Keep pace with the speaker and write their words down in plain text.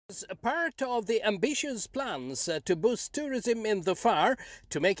As a part of the ambitious plans to boost tourism in the Far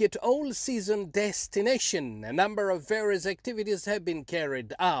to make it all-season destination, a number of various activities have been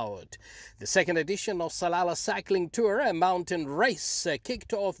carried out. The second edition of Salalah Cycling Tour, a mountain race,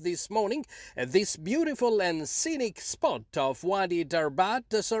 kicked off this morning at this beautiful and scenic spot of Wadi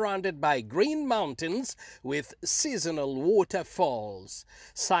Darbat, surrounded by green mountains with seasonal waterfalls.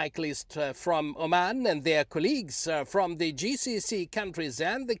 Cyclists from Oman and their colleagues from the GCC countries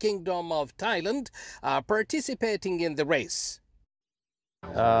and the Kingdom of Thailand are participating in the race.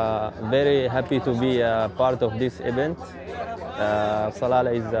 Very happy to be a part of this event.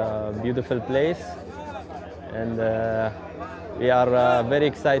 Salalah is a beautiful place, and we are very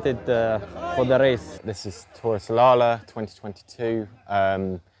excited for the race. This is Tour Salalah 2022.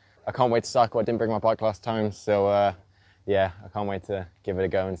 I can't wait to cycle. I didn't bring my bike last time, so yeah, I can't wait to give it a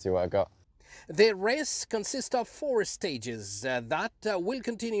go and see what I got. The race consists of 4 stages that will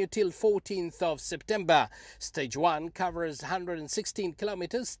continue till 14th of September. Stage 1 covers 116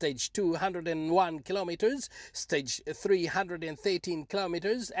 kilometers, stage 2 101 kilometers, stage 3 113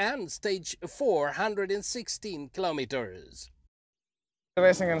 kilometers, and stage 4 116 kilometers.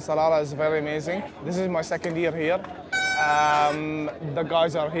 Racing in Salalah is very amazing. This is my second year here. The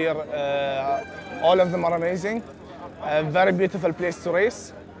guys are here, all of them are amazing. A very beautiful place to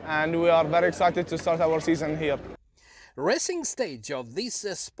race, and we are very excited to start our season here. Racing stage of this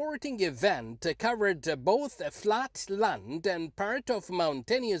sporting event covered both flat land and part of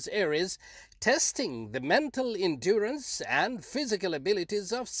mountainous areas, testing the mental endurance and physical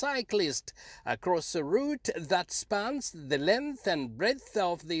abilities of cyclists across a route that spans the length and breadth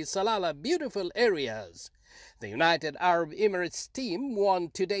of the Salalah beautiful areas. The United Arab Emirates team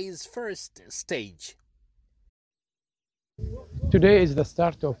won today's first stage. Today is the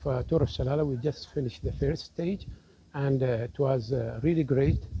start of Tour of Salalah. We just finished the first stage, and it was really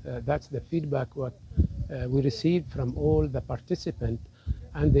great. That's the feedback what we received from all the participants,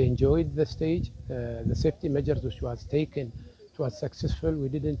 and they enjoyed the stage. The safety measures which was taken, it was successful. We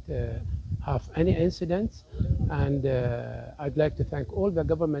didn't have any incidents, and I'd like to thank all the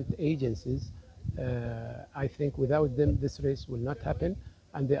government agencies. I think without them this race will not happen,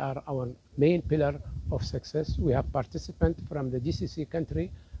 and they are our main pillar of success. We have participants from the GCC country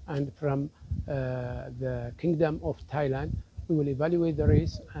and from the Kingdom of Thailand. We will evaluate the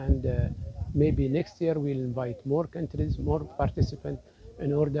race, and maybe next year we'll invite more countries, more participants,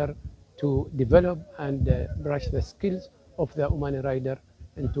 in order to develop and brush the skills of the Omani rider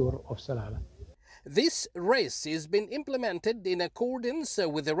in Tour of Salalah. This race has been implemented in accordance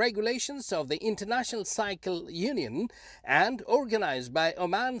with the regulations of the International Cycle Union and organized by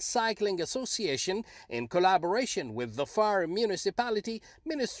Oman Cycling Association in collaboration with the Far Municipality,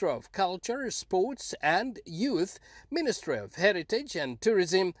 Ministry of Culture, Sports and Youth, Ministry of Heritage and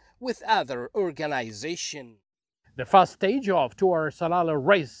Tourism, with other organizations. The first stage of Tour Salalah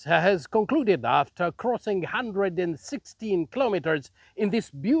race has concluded after crossing 116 kilometers in this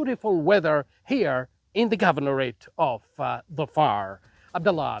beautiful weather here in the Governorate of the Far.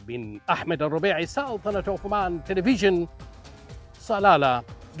 Abdallah bin Ahmed Rubaiey, Sultanate of Oman Television, Salalah,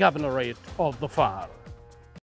 Governorate of the Far.